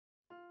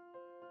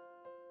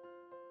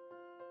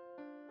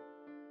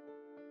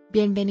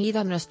Bienvenido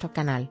a nuestro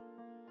canal.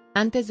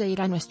 Antes de ir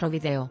a nuestro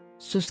video,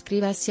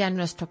 suscríbase a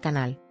nuestro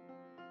canal.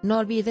 No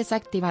olvides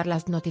activar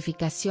las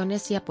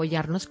notificaciones y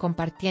apoyarnos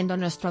compartiendo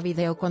nuestro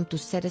video con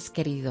tus seres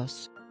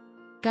queridos.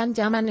 Can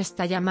Yaman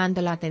está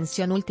llamando la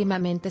atención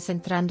últimamente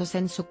centrándose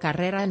en su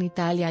carrera en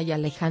Italia y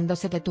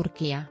alejándose de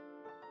Turquía.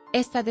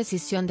 Esta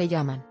decisión de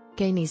Yaman,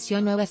 que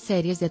inició nuevas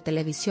series de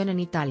televisión en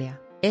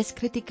Italia, es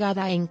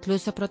criticada e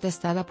incluso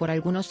protestada por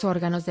algunos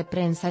órganos de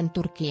prensa en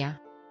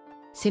Turquía.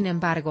 Sin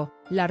embargo,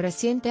 la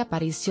reciente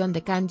aparición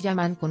de Can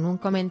Yaman con un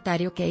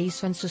comentario que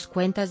hizo en sus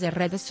cuentas de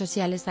redes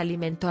sociales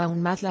alimentó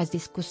aún más las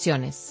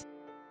discusiones.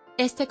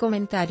 Este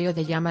comentario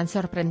de Yaman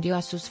sorprendió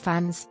a sus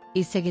fans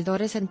y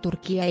seguidores en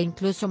Turquía e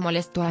incluso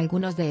molestó a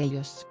algunos de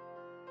ellos.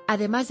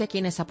 Además de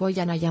quienes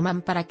apoyan a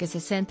Yaman para que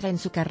se centre en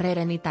su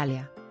carrera en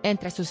Italia,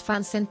 entre sus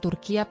fans en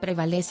Turquía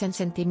prevalecen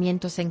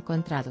sentimientos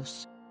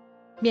encontrados.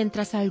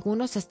 Mientras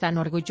algunos están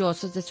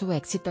orgullosos de su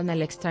éxito en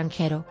el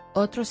extranjero,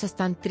 otros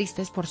están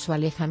tristes por su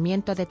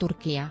alejamiento de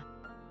Turquía.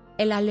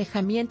 El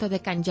alejamiento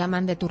de Can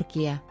Yaman de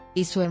Turquía,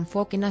 y su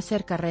enfoque en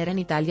hacer carrera en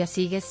Italia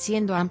sigue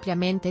siendo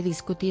ampliamente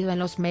discutido en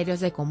los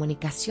medios de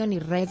comunicación y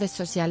redes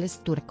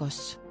sociales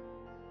turcos.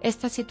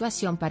 Esta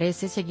situación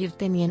parece seguir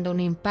teniendo un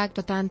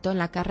impacto tanto en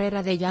la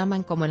carrera de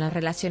Yaman como en las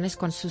relaciones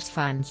con sus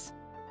fans.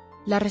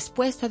 La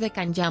respuesta de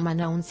Can Yaman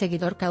a un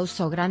seguidor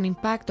causó gran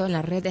impacto en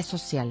las redes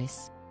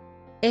sociales.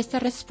 Esta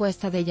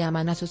respuesta de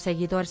Yaman a su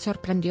seguidor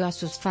sorprendió a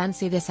sus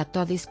fans y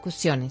desató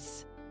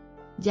discusiones.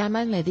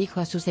 Yaman le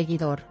dijo a su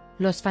seguidor: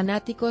 "Los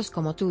fanáticos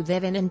como tú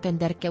deben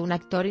entender que un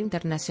actor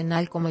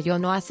internacional como yo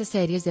no hace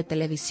series de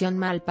televisión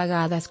mal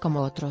pagadas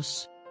como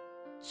otros".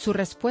 Su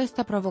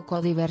respuesta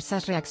provocó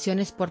diversas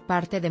reacciones por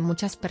parte de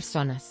muchas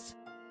personas.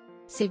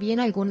 Si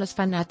bien algunos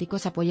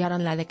fanáticos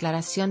apoyaron la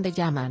declaración de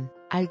Yaman,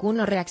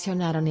 algunos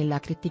reaccionaron y la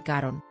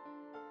criticaron.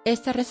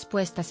 Esta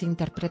respuesta se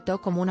interpretó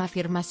como una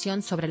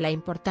afirmación sobre la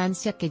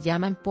importancia que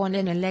Yaman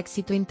pone en el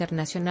éxito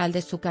internacional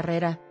de su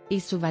carrera, y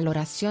su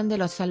valoración de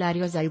los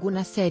salarios de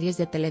algunas series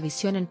de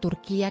televisión en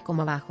Turquía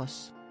como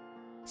bajos.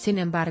 Sin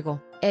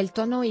embargo, el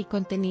tono y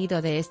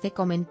contenido de este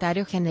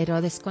comentario generó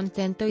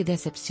descontento y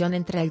decepción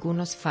entre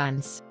algunos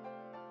fans.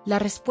 La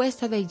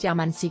respuesta de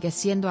Yaman sigue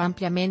siendo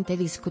ampliamente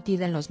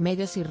discutida en los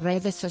medios y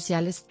redes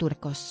sociales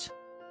turcos.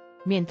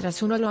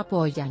 Mientras uno lo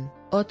apoyan,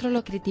 otro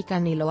lo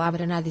critican y lo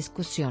abren a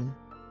discusión.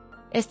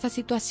 Esta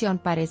situación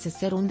parece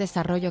ser un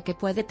desarrollo que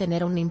puede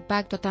tener un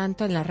impacto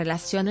tanto en las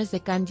relaciones de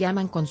Can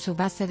Yaman con su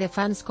base de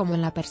fans como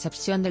en la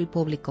percepción del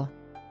público.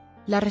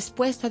 La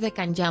respuesta de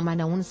Can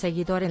Yaman a un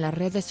seguidor en las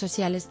redes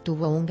sociales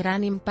tuvo un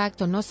gran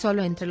impacto no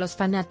solo entre los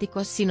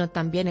fanáticos sino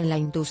también en la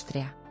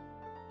industria.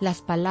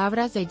 Las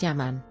palabras de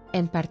Yaman,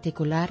 en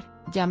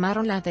particular,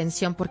 llamaron la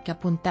atención porque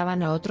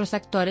apuntaban a otros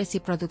actores y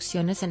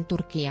producciones en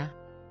Turquía.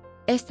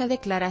 Esta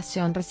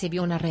declaración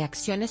recibió una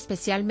reacción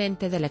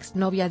especialmente de la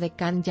exnovia de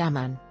Can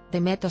Yaman,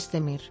 Demet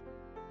Özdemir.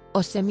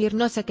 Özdemir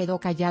no se quedó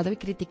callado y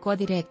criticó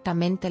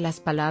directamente las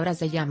palabras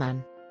de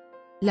Yaman.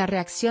 La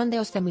reacción de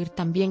Özdemir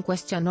también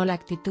cuestionó la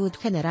actitud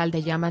general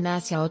de Yaman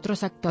hacia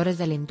otros actores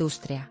de la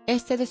industria.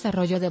 Este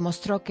desarrollo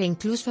demostró que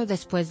incluso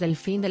después del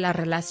fin de las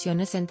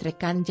relaciones entre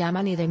Can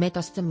Yaman y Demet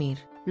Özdemir,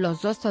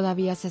 los dos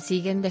todavía se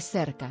siguen de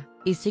cerca,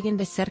 y siguen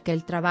de cerca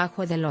el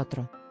trabajo del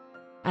otro.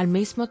 Al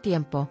mismo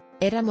tiempo,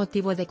 era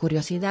motivo de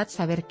curiosidad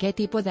saber qué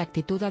tipo de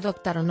actitud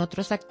adoptaron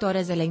otros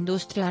actores de la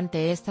industria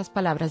ante estas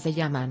palabras de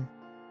Yaman.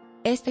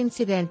 Este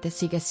incidente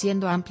sigue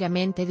siendo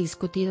ampliamente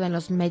discutido en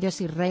los medios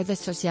y redes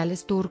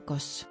sociales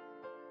turcos.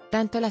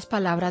 Tanto las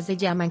palabras de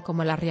Yaman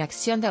como la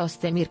reacción de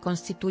Özdemir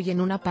constituyen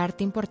una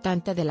parte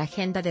importante de la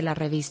agenda de la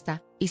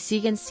revista, y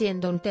siguen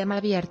siendo un tema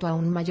abierto a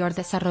un mayor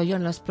desarrollo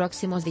en los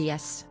próximos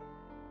días.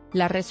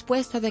 La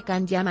respuesta de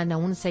Can Yaman a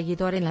un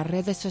seguidor en las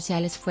redes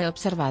sociales fue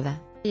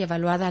observada y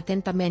evaluada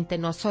atentamente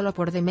no solo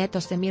por Demet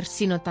Özdemir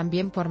sino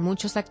también por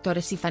muchos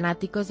actores y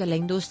fanáticos de la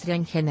industria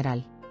en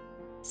general.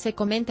 Se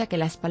comenta que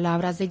las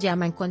palabras de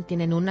Yaman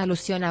contienen una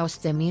alusión a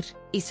Özdemir,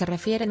 y se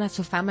refieren a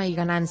su fama y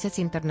ganancias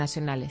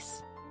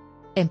internacionales.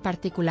 En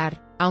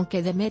particular,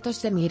 aunque Demet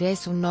Özdemir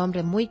es un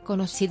nombre muy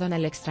conocido en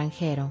el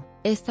extranjero,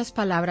 estas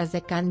palabras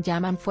de Can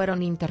Yaman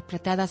fueron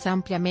interpretadas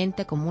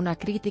ampliamente como una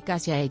crítica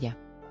hacia ella.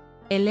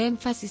 El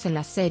énfasis en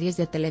las series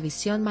de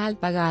televisión mal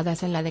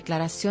pagadas en la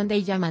declaración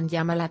de Yaman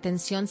llama la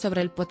atención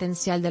sobre el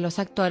potencial de los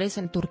actores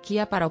en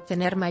Turquía para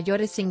obtener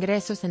mayores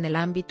ingresos en el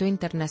ámbito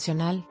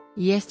internacional,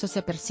 y esto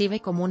se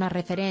percibe como una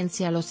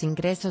referencia a los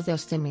ingresos de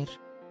Özdemir.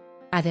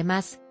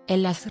 Además,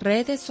 en las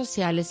redes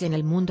sociales y en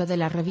el mundo de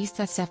las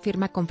revistas se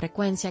afirma con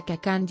frecuencia que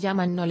a Can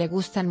Yaman no le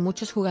gustan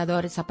muchos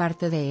jugadores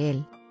aparte de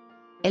él.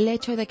 El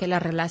hecho de que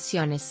las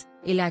relaciones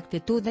y la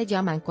actitud de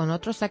Yaman con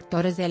otros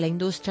actores de la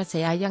industria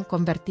se hayan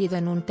convertido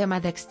en un tema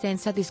de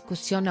extensa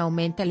discusión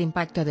aumenta el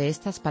impacto de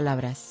estas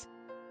palabras.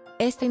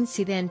 Este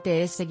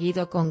incidente es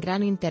seguido con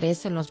gran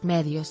interés en los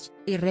medios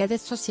y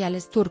redes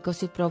sociales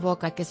turcos y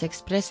provoca que se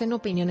expresen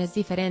opiniones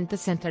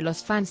diferentes entre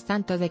los fans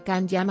tanto de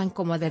Can Yaman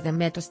como de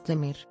Demet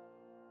Özdemir.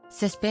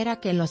 Se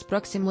espera que en los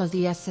próximos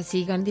días se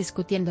sigan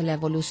discutiendo la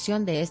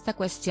evolución de esta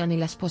cuestión y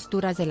las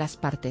posturas de las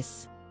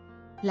partes.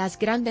 Las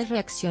grandes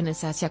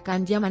reacciones hacia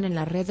Can Yaman en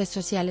las redes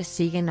sociales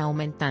siguen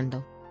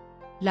aumentando.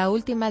 La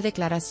última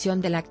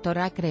declaración del actor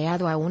ha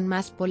creado aún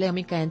más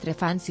polémica entre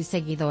fans y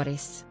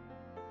seguidores.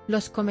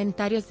 Los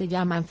comentarios de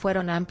Yaman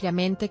fueron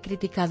ampliamente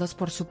criticados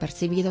por su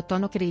percibido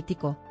tono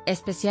crítico,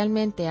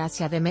 especialmente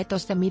hacia Demet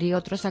Özdemir y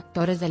otros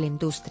actores de la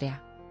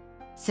industria.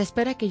 Se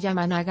espera que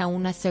Yaman haga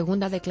una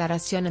segunda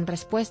declaración en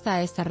respuesta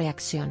a estas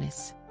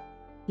reacciones.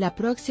 La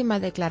próxima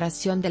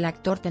declaración del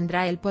actor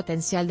tendrá el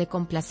potencial de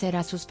complacer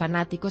a sus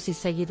fanáticos y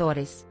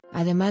seguidores,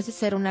 además de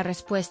ser una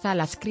respuesta a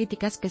las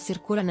críticas que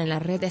circulan en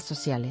las redes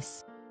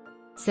sociales.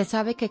 Se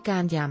sabe que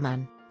Can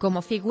Yaman,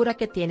 como figura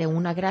que tiene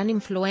una gran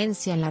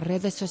influencia en las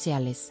redes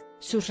sociales,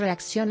 sus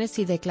reacciones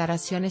y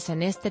declaraciones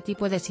en este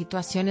tipo de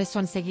situaciones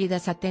son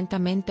seguidas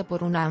atentamente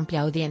por una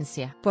amplia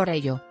audiencia. Por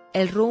ello,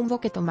 el rumbo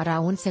que tomará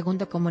un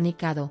segundo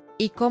comunicado,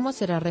 y cómo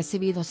será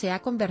recibido se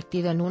ha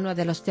convertido en uno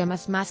de los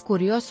temas más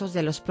curiosos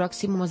de los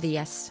próximos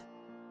días.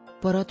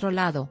 Por otro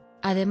lado,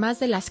 además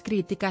de las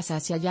críticas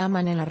hacia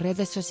Yaman en las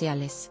redes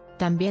sociales,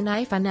 también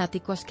hay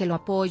fanáticos que lo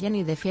apoyan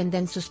y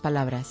defienden sus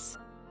palabras.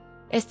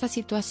 Esta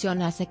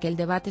situación hace que el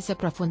debate se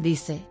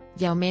profundice,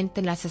 y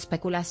aumenten las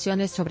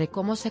especulaciones sobre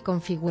cómo se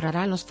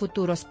configurarán los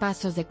futuros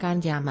pasos de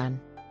Can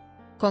Yaman.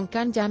 Con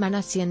Can Yaman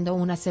haciendo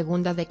una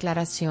segunda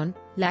declaración,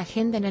 la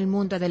agenda en el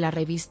mundo de las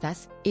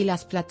revistas y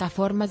las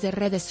plataformas de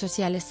redes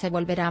sociales se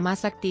volverá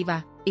más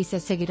activa, y se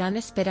seguirán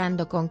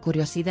esperando con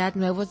curiosidad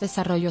nuevos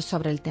desarrollos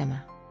sobre el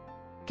tema.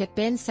 ¿Qué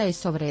pensáis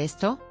sobre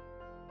esto?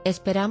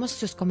 Esperamos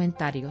sus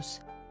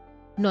comentarios.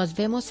 Nos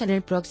vemos en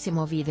el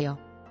próximo video.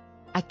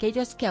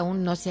 Aquellos que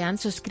aún no se han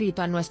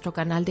suscrito a nuestro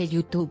canal de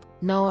YouTube,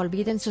 no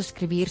olviden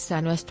suscribirse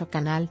a nuestro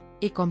canal,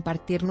 y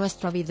compartir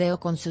nuestro video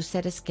con sus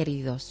seres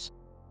queridos.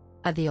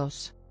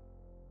 Adiós.